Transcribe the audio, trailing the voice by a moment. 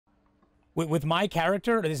With my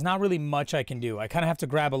character, there's not really much I can do. I kind of have to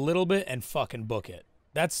grab a little bit and fucking book it.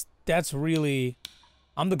 That's really...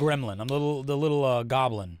 I'm the gremlin. I'm the little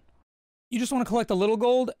goblin. You just want to collect a little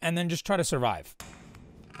gold and then just try to survive.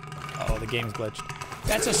 Uh oh, the game's glitched.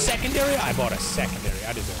 That's a secondary? I bought a secondary.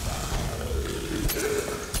 I deserve that.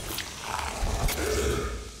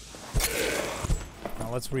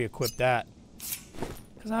 Now let's re-equip that.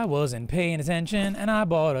 Because I wasn't paying attention and I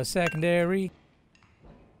bought a secondary.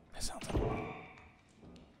 That sounds like...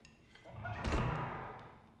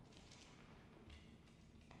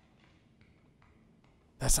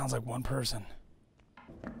 That sounds like one person.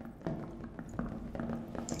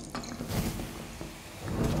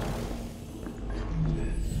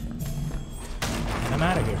 And I'm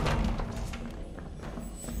out of here.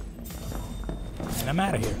 And I'm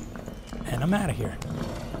out of here. And I'm out of here.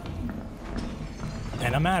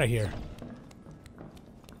 And I'm out of here.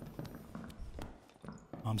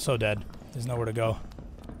 I'm so dead. There's nowhere to go.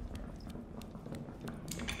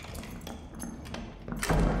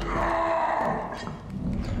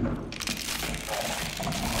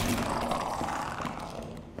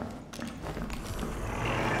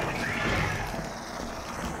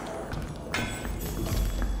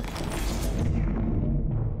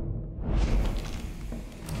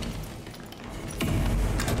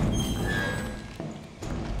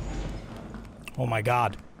 Oh my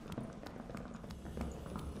god.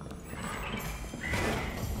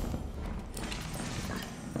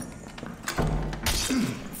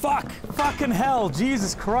 Fuck! Fucking hell!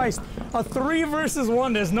 Jesus Christ! A 3 versus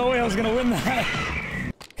 1, there's no way I was gonna win that!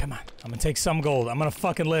 Come on, I'm gonna take some gold. I'm gonna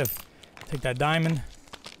fucking live. Take that diamond.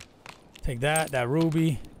 Take that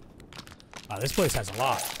ruby. Wow, this place has a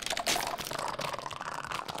lot.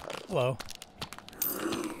 Hello.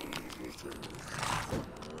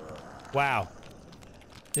 Wow.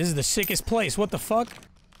 This is the sickest place. What the fuck?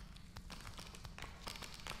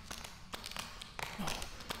 No.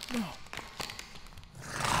 No.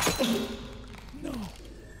 No.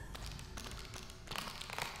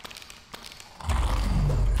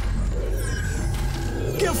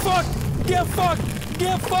 Get fucked! Get fucked!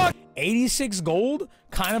 Get fucked! 86 gold?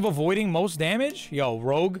 Kind of avoiding most damage? Yo,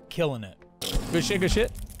 Rogue killing it. Good shit, good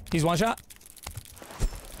shit. He's one shot.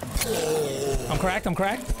 I'm cracked, I'm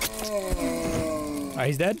cracked. Alright,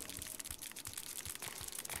 he's dead.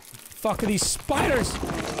 Fuck are these spiders?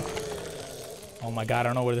 Oh my god, I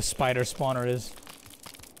don't know where the spider spawner is.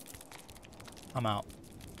 I'm out.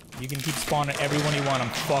 You can keep spawning everyone you want. I'm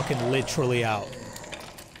fucking literally out.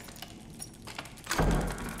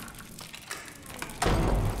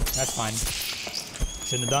 That's fine.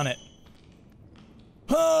 Shouldn't have done it.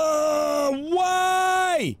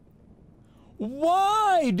 Why?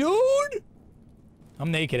 Why, dude? I'm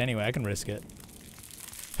naked anyway. I can risk it.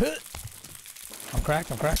 I'm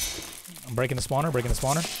cracked. I'm cracked. I'm breaking the spawner. Breaking the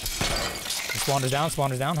spawner. The spawner's down.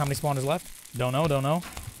 Spawner's down. How many spawners left? Don't know. Don't know.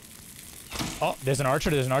 Oh, there's an archer.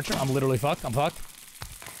 There's an archer. I'm literally fucked. I'm fucked.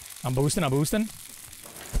 I'm boosting. I'm boosting.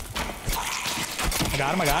 I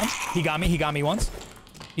got him. I got him. He got me. He got me once.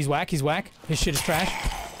 He's whack. He's whack. His shit is trash.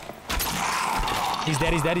 He's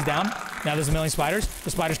dead. He's dead. He's down. Now there's a million spiders. The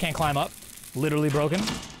spiders can't climb up. Literally broken.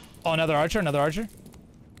 Oh, another archer. Another archer.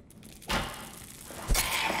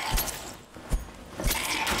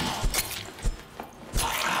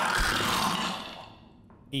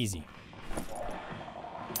 Easy.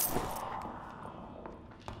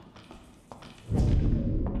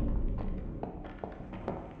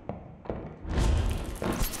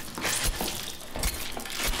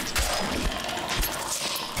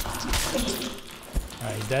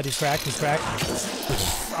 Alright, he's dead. He's cracked. He's cracked.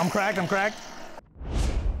 I'm cracked. I'm cracked.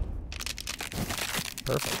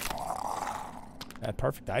 Perfect.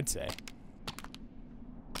 Perfect, I'd say.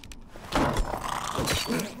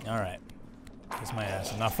 Alright. Kiss my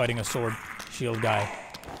ass. I'm not fighting a sword shield guy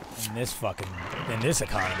in this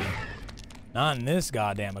economy. Not in this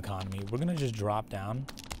goddamn economy. We're gonna just drop down.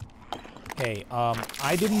 Hey,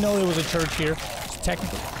 I didn't know there was a church here.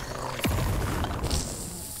 Technically.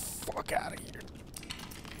 Fuck out of here.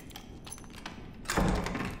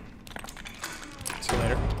 See you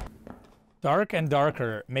later. Dark and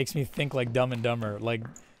Darker makes me think like Dumb and Dumber. Like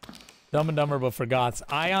Dumb and Dumber but for goths.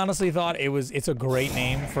 I honestly thought it's a great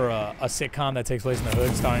name for a sitcom that takes place in the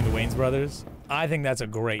hood starring the Wayans brothers. I think that's a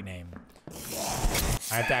great name.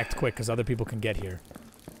 I have to act quick because other people can get here.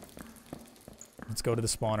 Let's go to the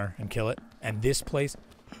spawner and kill it. And this place...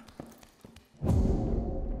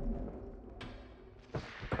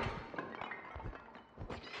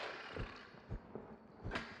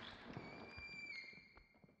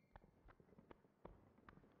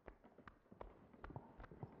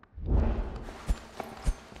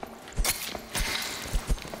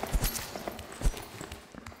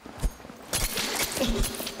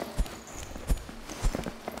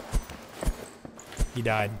 He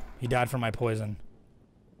died. He died from my poison.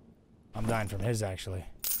 I'm dying from his, actually.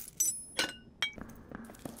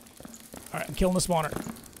 Alright, I'm killing the spawner.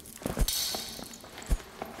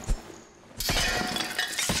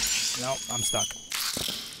 Nope, I'm stuck.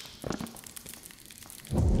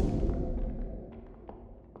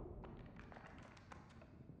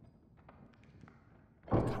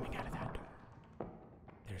 Coming out of that door.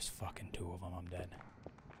 There's fucking 2 of them. I'm dead.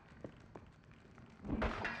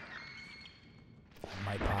 I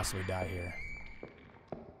might possibly die here.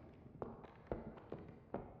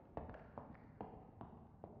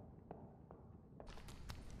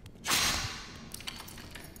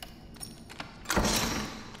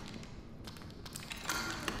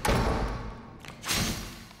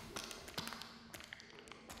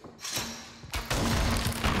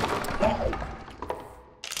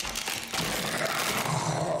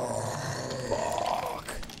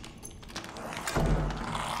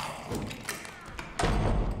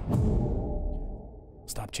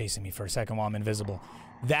 Stop chasing me for a second while I'm invisible.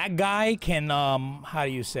 That guy can, how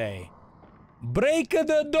do you say? Break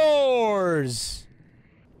the doors!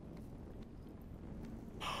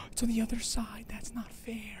 It's on the other side. That's not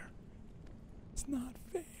fair. It's not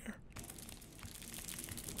fair.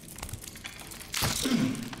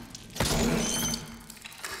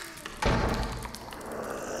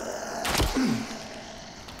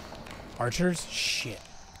 Archers? Shit.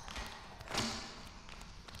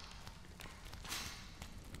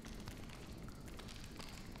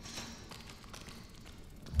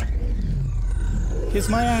 Kiss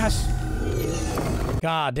my ass.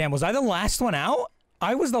 God damn, was I the last one out?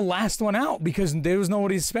 I was the last one out because there was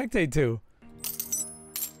nobody to spectate to.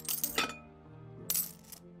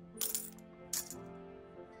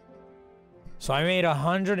 So I made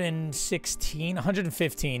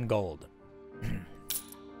 115 gold.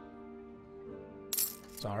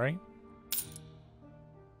 Sorry.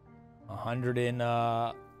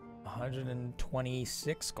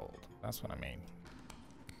 126 gold. That's what I mean.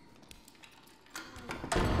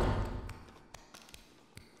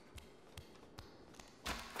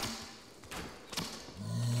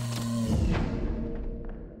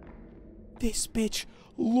 This bitch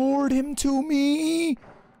lured him to me.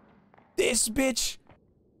 This bitch.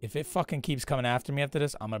 If it fucking keeps coming after me after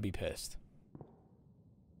this, I'm gonna be pissed.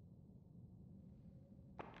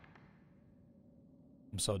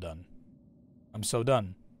 I'm so done. I'm so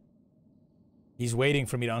done. He's waiting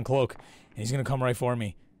for me to uncloak, and he's gonna come right for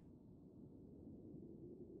me.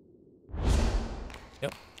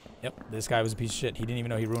 Yep. Yep. This guy was a piece of shit. He didn't even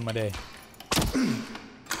know he ruined my day.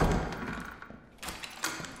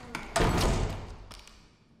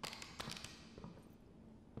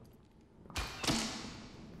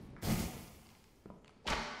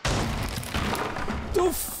 The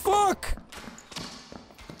fuck?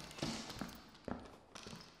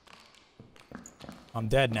 I'm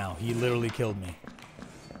dead now. He literally killed me.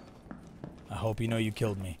 I hope you know you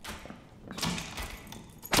killed me.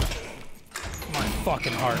 My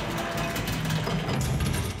fucking heart.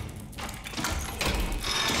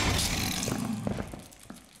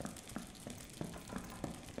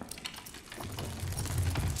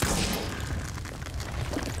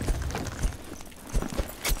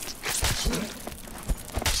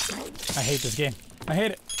 I hate this game. I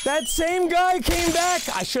hate it. That same guy came back.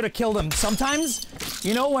 I should have killed him. Sometimes,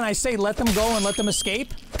 you know, when I say let them go and let them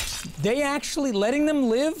escape, they actually letting them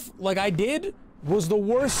live like I did was the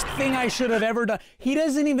worst thing I should have ever done. He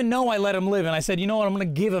doesn't even know I let him live. And I said, you know what? I'm going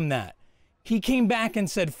to give him that. He came back and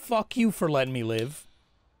said, fuck you for letting me live.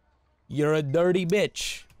 You're a dirty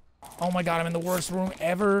bitch. Oh my God, I'm in the worst room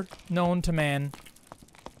ever known to man.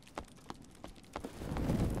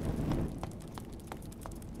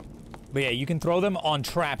 But yeah, you can throw them on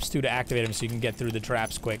traps too to activate them so you can get through the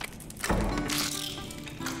traps quick.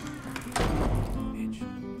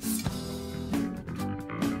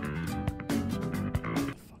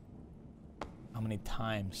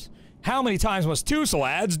 How many times must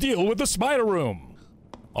Tuselads deal with the spider room?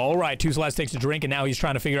 Alright, Tuselads takes a drink and now he's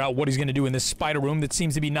trying to figure out what he's gonna do in this spider room that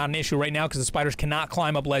seems to be not an issue right now because the spiders cannot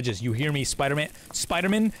climb up ledges. You hear me,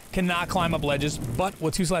 Spider-Man cannot climb up ledges, but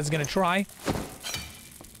what Tuselads is gonna try.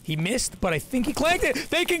 He missed, but I think he clanked it.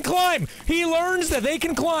 They can climb! He learns that they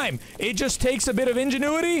can climb. It just takes a bit of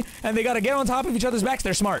ingenuity and they gotta get on top of each other's backs.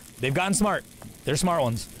 They're smart. They've gotten smart. They're smart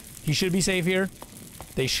ones. He should be safe here.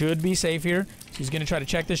 They should be safe here. So he's gonna try to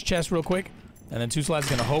check this chest real quick. And then Tuslad's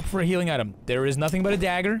gonna hope for a healing item. There is nothing but a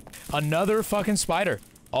dagger. Another fucking spider.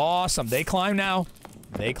 Awesome. They climb now.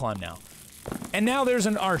 They climb now. And now there's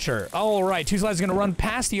an archer. All right, Two Slides is gonna run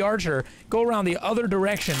past the archer, go around the other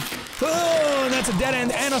direction. Oh, and that's a dead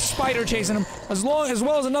end and a spider chasing him. As well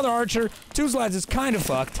as another archer. Two Slides is kind of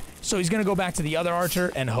fucked. So he's gonna go back to the other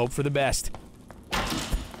archer and hope for the best.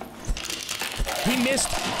 He missed,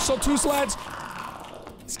 so Two Slides,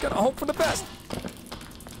 he's gonna hope for the best.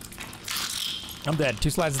 I'm dead. Two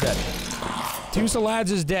Slides is dead. Two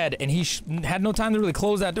Slides is dead, and he had no time to really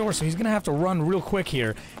close that door, so he's gonna have to run real quick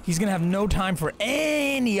here. He's gonna have no time for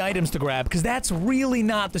any items to grab, because that's really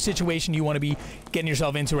not the situation you want to be getting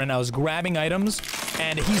yourself into right now, is grabbing items,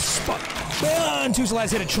 and he's stuck. And Two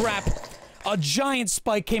Slides hit a trap. A giant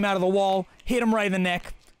spike came out of the wall, hit him right in the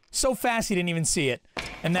neck. So fast he didn't even see it.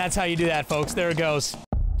 And that's how you do that, folks. There it goes.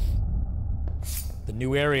 The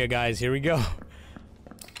new area, guys. Here we go.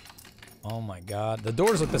 Oh my god. The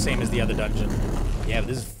doors look the same as the other dungeon. Yeah, but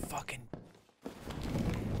this is fucking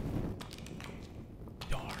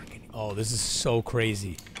dark. Oh, this is so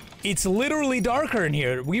crazy. It's literally darker in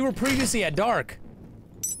here. We were previously at dark.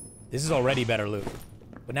 This is already better loot.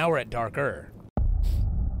 But now we're at darker.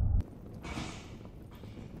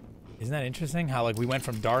 Isn't that interesting? How, like, we went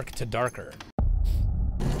from dark to darker.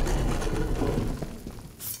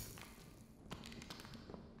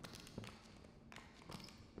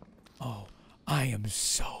 Oh, I am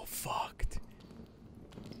so fucked.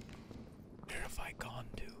 Where have I gone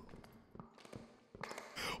to?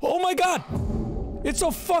 Oh my god! It's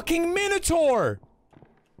a fucking Minotaur!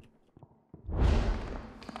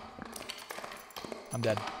 I'm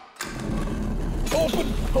dead.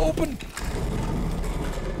 Open! Open!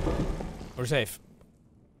 We're safe.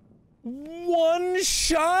 One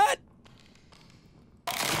shot?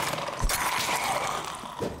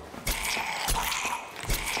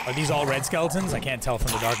 Are these all red skeletons? I can't tell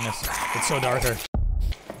from the darkness. It's so darker.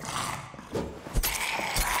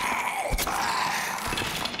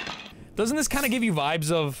 Doesn't this kind of give you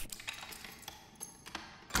vibes of...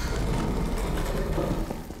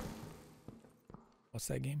 What's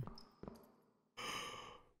that game?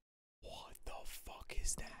 What the fuck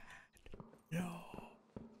is that? No.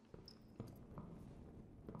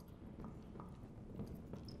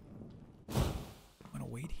 I'm gonna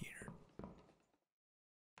wait here.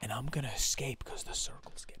 And I'm gonna escape because the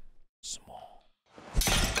circles get small.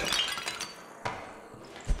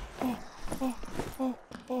 Oh, oh, oh,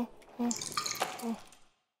 oh, oh, oh.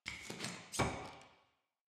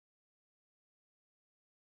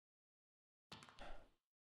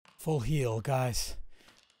 Full heal, guys.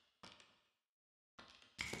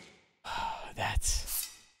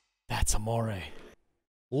 That's amore.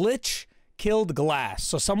 Lich killed Glass.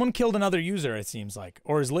 So someone killed another user, it seems like.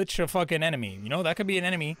 Or is Lich a fucking enemy? You know, that could be an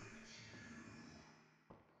enemy.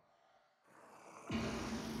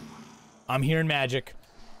 I'm hearing magic.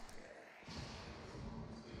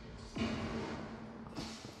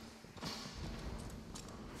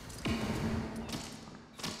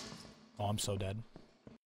 Oh, I'm so dead.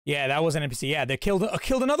 Yeah, that was an NPC. Yeah, they killed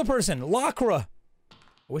another person. Lacra. I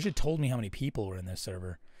wish it told me how many people were in this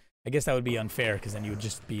server. I guess that would be unfair, because then you would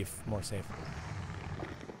just be more safe.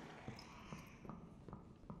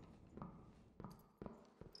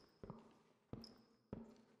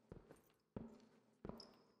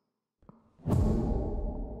 Die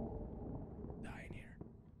in here.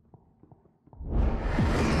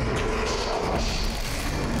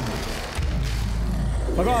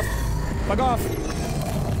 Fuck off! Fuck off!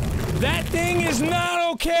 That thing is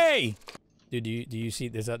not okay! Dude, do you see?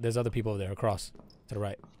 There's other people over there across to the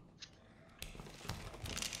right.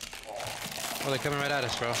 Oh, they're coming right at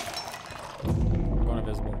us, bro. I'm going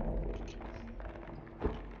invisible.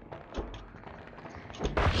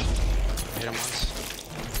 Hit him once.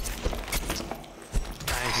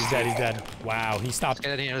 Nice. He's dead. He's dead. Wow, he stopped. Let's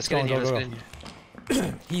get in here. Let's get in here. Let's get in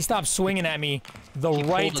here. He stopped swinging at me the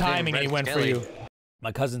right timing, and he went for you.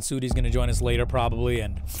 My cousin Sudi's gonna join us later, probably,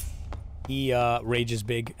 and he rages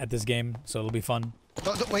big at this game, so it'll be fun.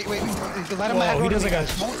 Wait. Let him Whoa, he does like a...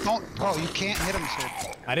 Don't, bro, you can't hit him, sir.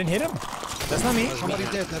 I didn't hit him. That's not me. Somebody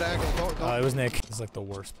did that angle. Don't. It was Nick. This is like the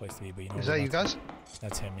worst place to be, but you know. Is that you guys?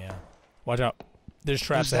 That's him, yeah. Watch out. There's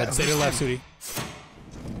traps ahead. Stay to the left, Sudi.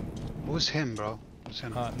 Who's him, bro? Who's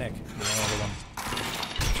him? Nick. The other one.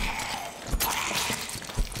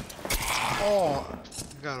 Oh,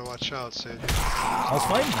 you gotta watch out, Sid. I was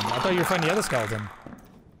fighting him. I thought you were fighting the other skeleton.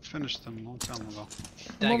 Finished them a long time ago.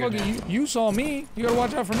 You saw me. You gotta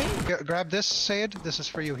watch out for me. Grab this, Sayed. This is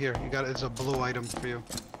for you here. You got it's a blue item for you.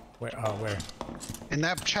 Where? Where? In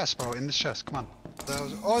that chest, bro. In this chest. Come on.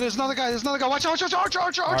 Oh, there's another guy. Watch out!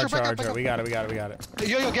 Archer! Back up! We got it.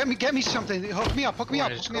 Yo, get me something. Hook me up. Open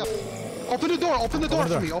the door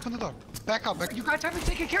for me. Open the door. Back up. You guys haven't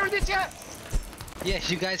taken care of this yet. Yeah,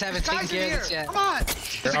 you guys haven't taken Guys in care of here. this yet. Come on.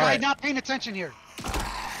 There's a guy not paying attention here.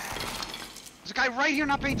 There's a guy right here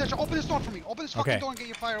not paying attention. Open this door for me. Open this fucking door and get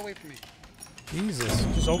your fire away from me. Jesus,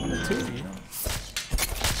 just open it too, you know?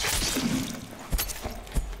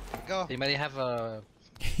 Go. Anybody have a...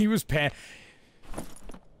 He was I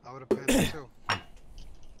would have panicked too.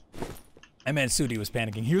 I meant Sudi was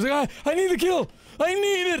panicking. He was like, I need the kill! I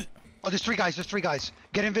need it! Oh, there's 3 guys. There's 3 guys.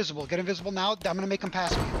 Get invisible. Get invisible now. I'm gonna make them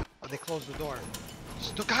pass me. Oh, they closed the door.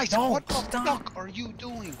 Guys, what the fuck are you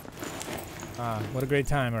doing? What a great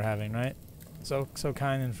time we're having, right? So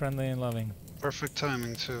kind and friendly and loving. Perfect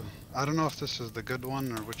timing too. I don't know if this is the good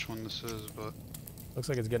one or which one this is, but looks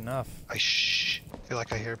like it's good enough. I feel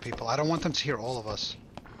like I hear people. I don't want them to hear all of us.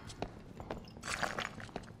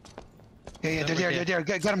 Yeah, they're there. They're there.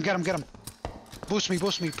 Get him. Boost me,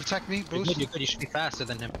 protect me, boost. You're good. You should be faster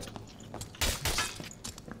than him.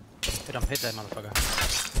 Hit that motherfucker.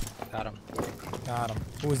 Got him.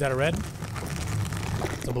 Who is that, a red?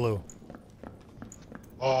 It's a blue.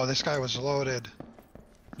 Oh, this guy was loaded.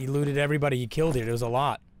 He looted everybody he killed here. There was a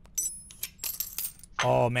lot.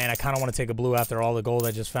 Oh man, I kind of want to take a blue after all the gold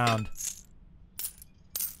I just found.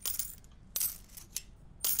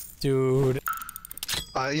 Dude.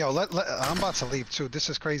 Yo, I'm about to leave too. This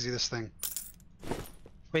is crazy, this thing.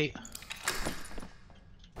 Wait.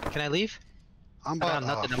 Can I leave? I'm about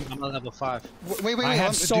nothing. I'm on level 5. Wait. I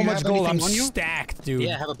have so much gold. I'm stacked, dude.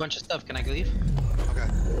 Yeah, I have a bunch of stuff. Can I leave? Okay.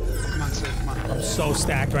 Come on, Sid. Come on. I'm so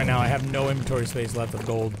stacked right now. I have no inventory space left of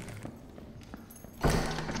gold.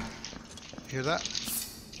 Hear that?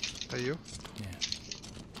 Is that you? Yeah.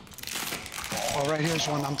 Oh, right here's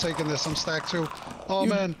one. I'm taking this. I'm stacked too. Oh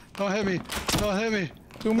man, don't hit me. Don't hit me.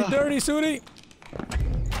 Do me dirty, Sudi.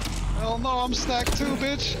 Hell no, I'm stacked too,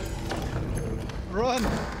 bitch. Run.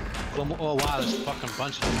 Oh wow, there's a fucking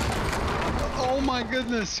bunch of them. Oh my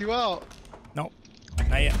goodness, you out. Nope.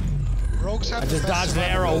 Not yet. Rogues have I just dodged the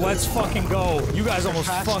arrow. Let's fucking go. You guys almost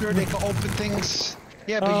fucked me. They can open things.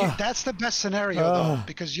 Yeah, but that's the best scenario though,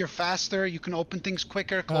 because you're faster. You can open things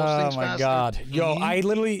quicker, close things faster. Oh my god. Yo, I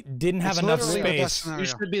literally didn't have enough space. You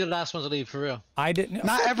should be the last ones to leave, for real. I didn't.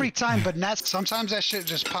 Not every time, but sometimes that shit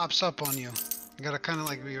just pops up on you. You gotta kind of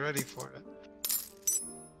like be ready for it.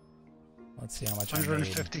 Let's see how much I made.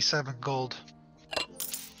 157 gold.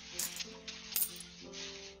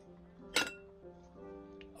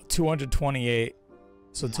 $228.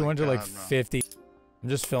 So 250. I'm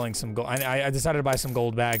just filling some gold. I decided to buy some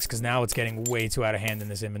gold bags because now it's getting way too out of hand in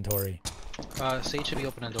this inventory. Sage should be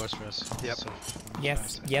opening doors for us. Yep. So,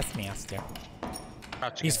 Yes, master.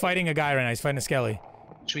 crouch He's again. fighting a guy right now. He's fighting a skelly.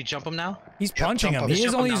 Should we jump him now? He's punching him. jump him. He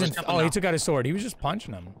is only using. Let's jump him Oh, he now. took out his sword. He was just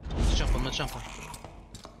punching him. Let's jump him. Let's jump him.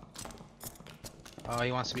 Oh,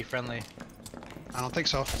 he wants to be friendly. I don't think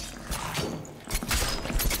so.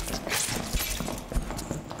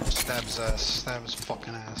 Stab his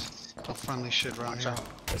fucking ass. No friendly shit around here.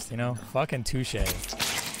 Just, you know, fucking touche.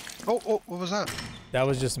 Oh, what was that? That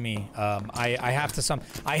was just me. I have to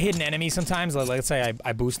I hit an enemy sometimes. Like, let's say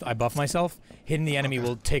I buff myself. Hitting the enemy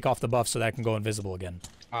will take off the buff so that I can go invisible again.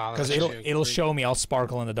 Because it'll show me I'll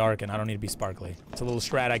sparkle in the dark, and I don't need to be sparkly. It's a little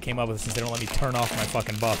strat I came up with since they don't let me turn off my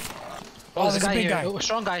fucking buff. Oh, there's there's a a guy big here. guy. Oh,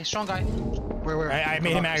 strong guy. Where? I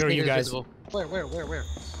made him aggro you guys. Where?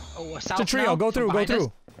 Oh, It's south a trio. now, Go through. from Go behind us.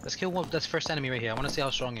 through. Let's kill one. That's first enemy right here. I want to see how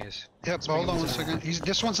strong he is. Yep, hold on one second.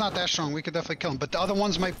 This one's not that strong. We could definitely kill him, but the other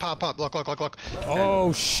ones might pop up. Look.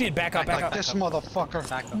 Oh shit! Back up! Back up! This motherfucker.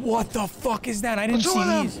 Back up. What the fuck is that? I didn't Two see of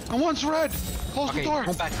them, these. and one's red. Close the door.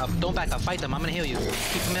 Don't back up. Don't back up. Fight them. I'm gonna heal you.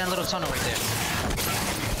 Keep him in that little tunnel right there.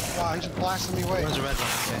 Wow, he's just blasting me away. Where's the red one?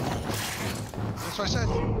 Okay. That's what I said.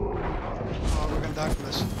 Oh, we're gonna die from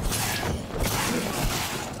this.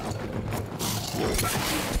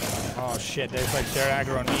 Oh shit! They're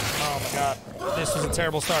aggro on me. Oh my god! This was a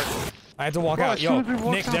terrible start. I had to walk out. as Yo, soon as we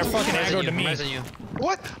walked Nick, out, they're I'm fucking I'm aggro to me. rezzing you.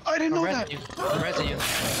 What? I didn't know I'm that. rezzing you. I'm rezzing you.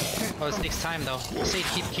 Oh, it takes time though. Sage,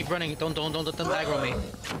 keep running. Don't aggro me.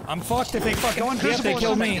 I'm fucked if they fucking. Go If they invisible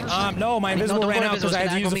kill or me. something. No, my invisible don't ran go out because I had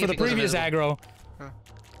to use invisible. it for the It's gonna previous invisible. aggro.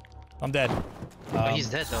 I'm dead. Oh, he's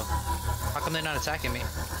dead though. How come they're not attacking me?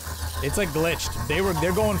 It's like glitched.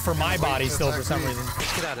 They're going for my body to still for attack some me. reason.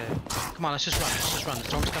 Let's get out of here. Come on, let's just run. The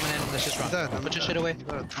storm's coming in. Let's just run. I'm Put your dead. shit away.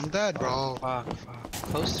 I'm dead, bro. Fuck.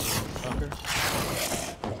 Close to you, fucker.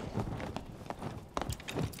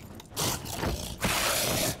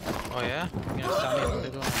 Oh yeah? You gonna stop me from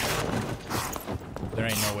doing There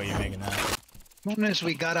ain't no way you're making that. As soon as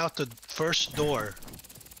we got out the first door,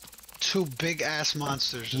 2 big ass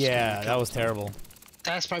monsters. Just Yeah, that was terrible.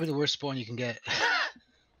 That's probably the worst spawn you can get.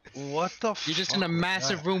 What the fuck? You're just in a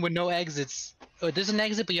massive room with no exits. there's an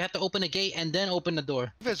exit, but you have to open the gate and then open the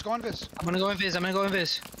door. Invis, go invis. I'm gonna go invis. I'm gonna go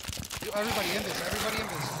invis. Everybody invis. Everybody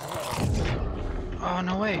invis. Oh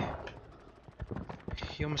no way!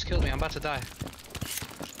 He almost killed me. I'm about to die.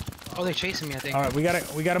 Oh, they're chasing me. I think. All right, we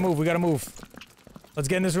gotta move. We gotta move. Let's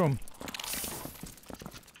get in this room.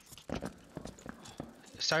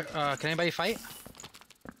 Start. Can anybody fight?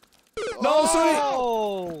 No, Sudi!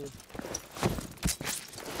 Oh!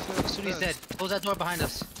 Sudi's dead. Close that door behind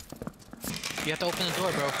us. You have to open the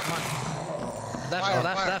door, bro. Come on. Left, Fire,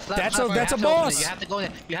 left, fire. left, That's left. a- that's a You have to open boss. it. You have to go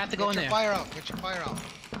in there. You have to go in Get there. your fire out. Get your fire out.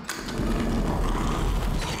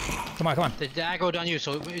 Come on, come on. The aggroed on you,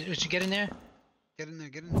 so we should get in there. Get in there.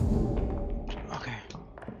 Get in there. Okay.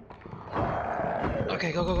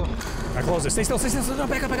 Okay, go, go, go. I close it. Stay still. Stay still. No,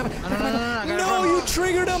 back up. Back up. No, no, no, no, no, I gotta No, run. you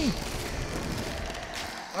triggered him.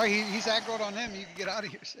 Alright, he's aggroed on him. You can get out of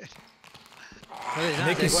here, Sid. No, they're not.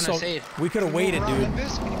 Nick They're is gonna so. save. We could have waited, Move around dude.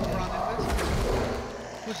 Invis? Can you move around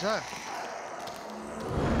Invis? Who's that?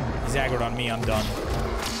 He's aggroed on me. I'm done.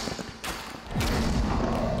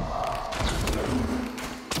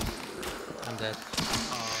 I'm dead.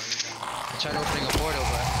 I tried opening a portal,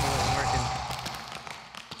 but it wasn't working.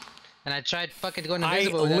 And I tried fucking going I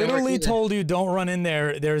invisible. it didn't work literally either. told you don't run in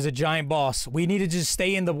there. There's a giant boss. We need to just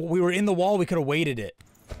stay in the. We were in the wall. We could have waited it.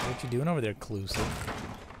 What you doing over there, Clusive?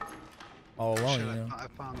 All alone, Shit, you know. I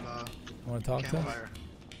found Want to talk to him? campfire.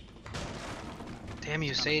 Damn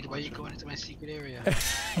you, Sade. Why are you going into my secret area?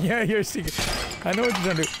 Yeah, you're secret. I know what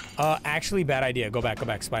you're trying to do. Actually, bad idea. Go back. Go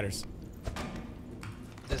back. Spiders.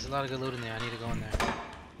 There's a lot of good loot in there. I need to go in there.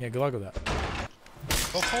 Yeah, good luck with that.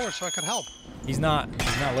 Go forward so I could help. He's not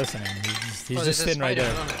listening. He's Oh, just there's a sitting right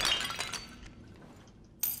spider there. on it.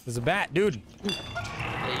 There's a bat, dude.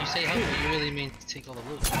 Yeah, you say help, but you really mean to take all the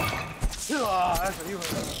loot. That's what you were.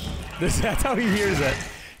 That's how he hears it.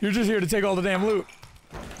 You're just here to take all the damn loot.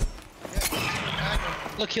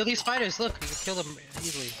 Look, kill these spiders. Look, you can kill them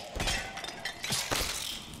easily.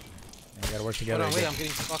 You gotta work together. Hold on, wait, again. I'm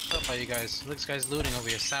getting fucked up by you guys. Look, this guy's looting over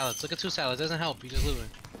here. Salads. Look at 2 salads. Doesn't help. You're just looting.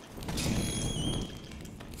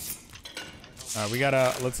 All right, we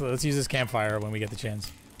gotta let's use this campfire when we get the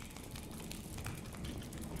chance.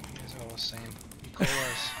 You guys are all the same. You call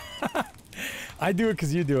us. I do it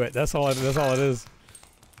because you do it. That's all. That's all it is.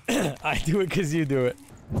 I do it because you do it.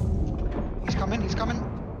 He's coming. He's coming.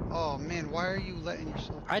 Oh man, why are you letting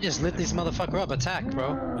yourself? I just lit this motherfucker up. Attack,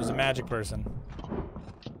 bro. He's a magic person.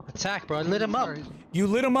 Attack, bro. I lit him up. You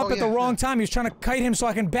lit him up Oh, at the yeah, wrong yeah. time. He was trying to kite him so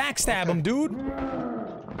I can backstab him, dude.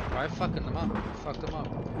 I fucking him up. Fucked him up.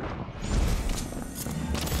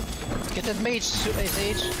 Get that mage,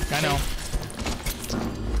 Sage. I know.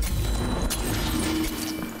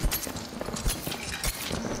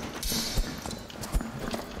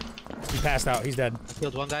 He passed out. He's dead.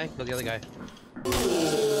 Killed one guy, killed the other guy. There's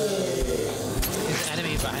an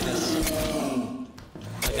enemy behind us.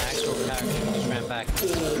 Like an actual character just ran back.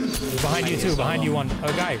 He's behind you too. Behind you, one.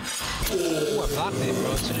 A guy. Ooh, I blocked it,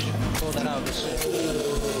 bro. As soon as you pull that out, this shit.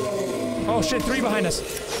 Oh shit! 3 behind us.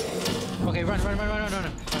 Okay, run.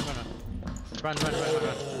 Run.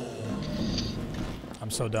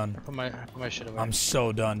 I'm so done. Put my shit away. I'm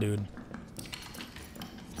so done, dude.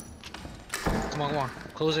 Come on.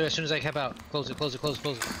 Close it as soon as I cap out. Close it.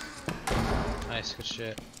 Nice, good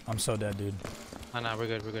shit. I'm so dead, dude. Nah, we're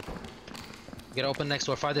good. You gotta open next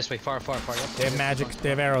door. Far this way. Far. Yep. They have magic. They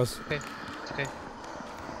have arrows. Okay. It's okay.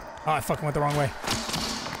 Oh, I fucking went the wrong way.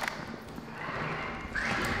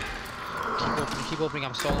 Keep opening.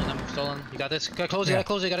 I'm stalling. You got this? Gotta close it. Yeah.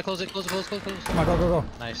 Close it. Close. Come on, go.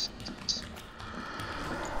 Nice.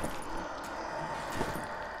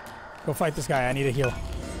 Go fight this guy. I need a heal.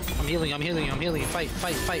 I'm healing you. Fight.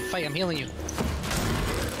 I'm healing you.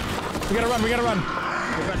 We gotta run.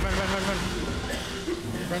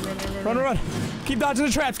 Run. Keep dodging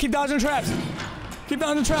the traps.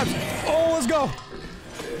 Oh, let's go.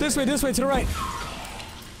 This way, to the right.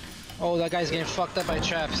 Oh, that guy's getting fucked up by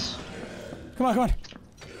traps. Come on.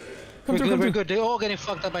 Come through. We're good. They're all getting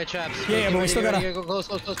fucked up by traps. Yeah, but we still gotta... Go close.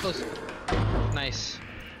 Nice.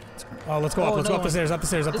 Oh, let's go up. Let's go up the stairs. Up the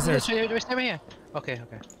stairs. Right here. Okay.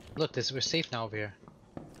 Look, we're safe now over here.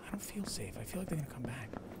 I don't feel safe. I feel like they're gonna come back.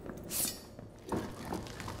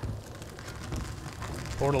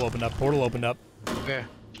 Portal opened up. Where?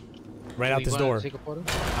 Right out this door. Take a portal?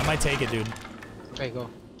 I might take it, dude. Okay, go.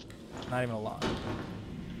 Not even a lot.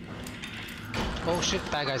 Oh shit,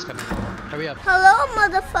 bad guy's coming. Hurry up. Hello,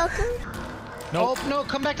 motherfucker. Nope. Oh no,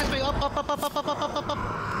 come back this way. Up.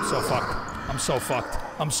 I'm so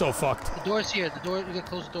fucked. The door's here. You gotta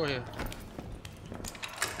close the door here.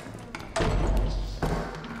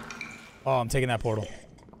 Oh, I'm taking that portal.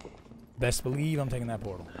 Best believe I'm taking that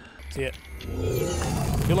portal. See it.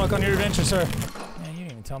 Good luck on your adventure, sir. Man, you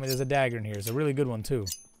didn't even tell me there's a dagger in here. It's a really good one, too.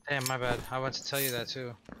 Damn, my bad. I want to tell you that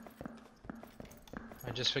too.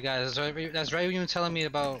 I just forgot. That's right when you were telling me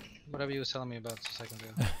about whatever you were telling me about 2 seconds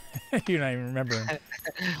ago. You're not even remembering.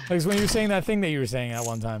 Like when you were saying that thing that you were saying at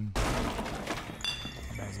one time.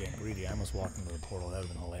 That man's getting greedy. I almost walked into the portal. That would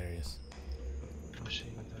have been hilarious. Oh shit,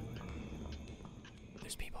 you went that way.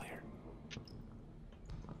 There's people here.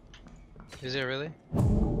 Is there really?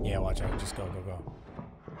 Yeah, watch out. Just go, go, go.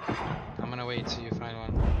 I'm gonna wait till you find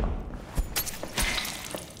one.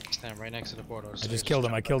 Stand right next to the portal. I just killed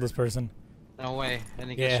him. I killed this person. No way.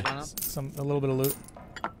 Any good shit on him? A little bit of loot.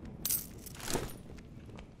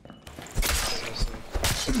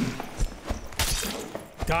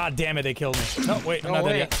 God damn it, they killed me. No, wait, I'm not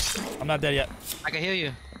dead yet. I'm not dead yet. I can hear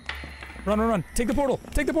you. Run, run, run. Take the portal.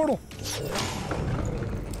 Take the portal.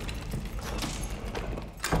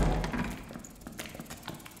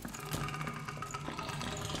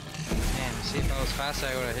 Man, see if I was faster,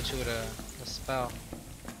 I would have hit you with a spell.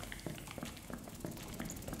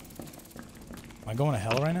 Am I going to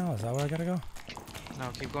hell right now? Is that where I gotta go? No,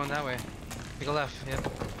 keep going that way. Take a left, yep.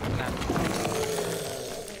 Nah.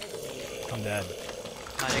 I'm dead.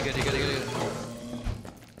 Nah, you're good, you're good, you're good.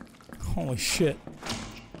 Holy shit.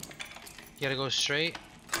 You gotta go straight,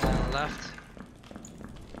 and left.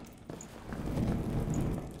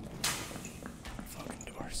 Fucking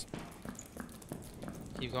doors.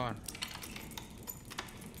 Keep going.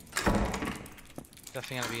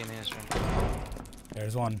 Definitely gotta be in here, strong.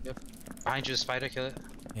 There's one. Yep. Behind you, the spider, kill it.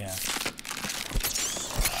 Yeah.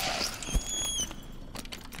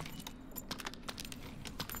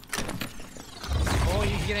 Oh,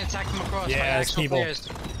 you can get attacked from across. Yeah, by it's actual people. players.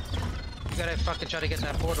 You gotta fucking try to get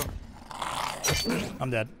that portal.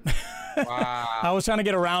 I'm dead. Wow. I was trying to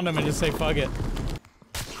get around him and just say fuck it.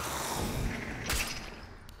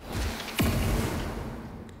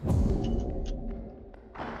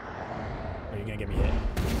 Are you gonna get me hit?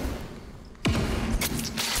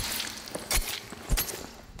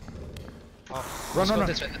 Oh, Run, run, run.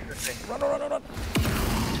 this way. Run, run, run, run.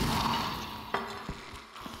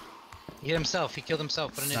 He hit himself. He killed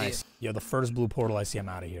himself. What an Nice. idiot. Yo, the first blue portal I see, I'm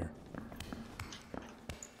out of here.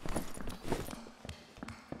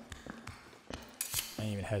 I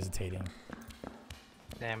ain't even hesitating.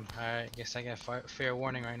 Damn. Alright, guess I got fair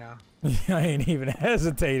warning right now. I ain't even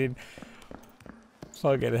hesitating.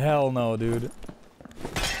 Fucking hell no, dude.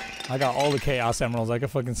 I got all the Chaos Emeralds. I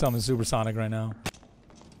could fucking summon Supersonic right now.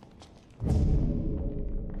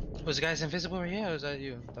 Was the guy's invisible right here, or was that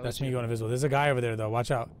you? That's me going invisible. There's a guy over there, though.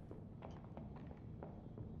 Watch out.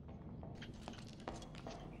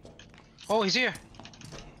 Oh, he's here.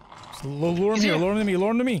 Just lure him here. Lure him to me.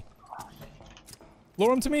 Lure him to me.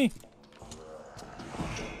 Lure him to me.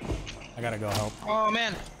 I gotta go help. Oh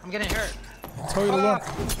man, I'm getting hurt. I told you to lure him.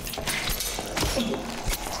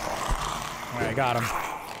 Alright, I got him.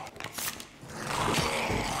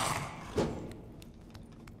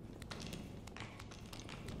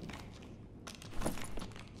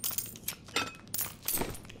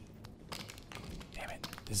 Damn it.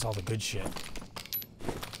 This is all the good shit.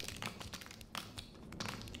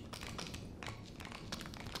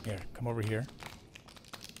 Here, come over here.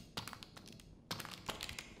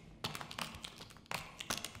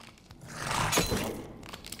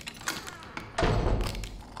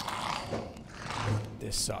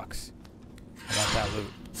 This sucks. I want that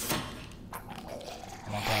loot. I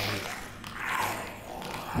want that loot.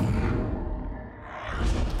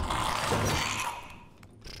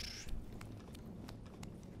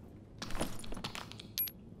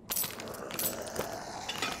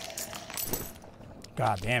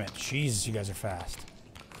 God damn it. Jesus, you guys are fast.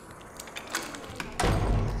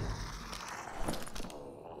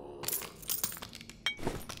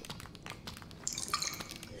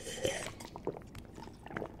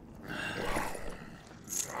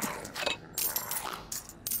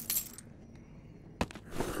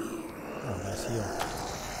 Oh, nice heal.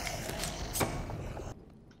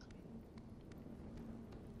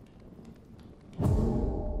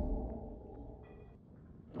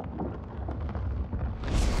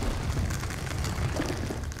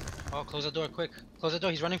 Oh, close the door quick. Close the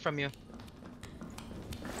door, he's running from you.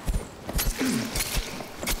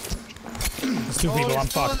 There's two people, I'm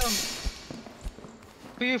fucked.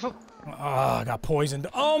 Beautiful. Oh, I got poisoned.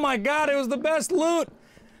 Oh my god, it was the best loot!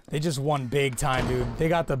 They just won big time, dude. They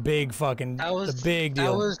got the big fucking, the big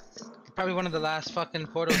deal. That was probably one of the last fucking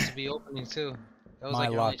portals to be opening too. That was My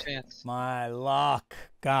like your only luck. chance. My luck.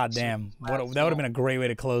 God damn. That would have been a great way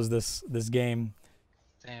to close this game.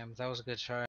 Damn, that was a good try.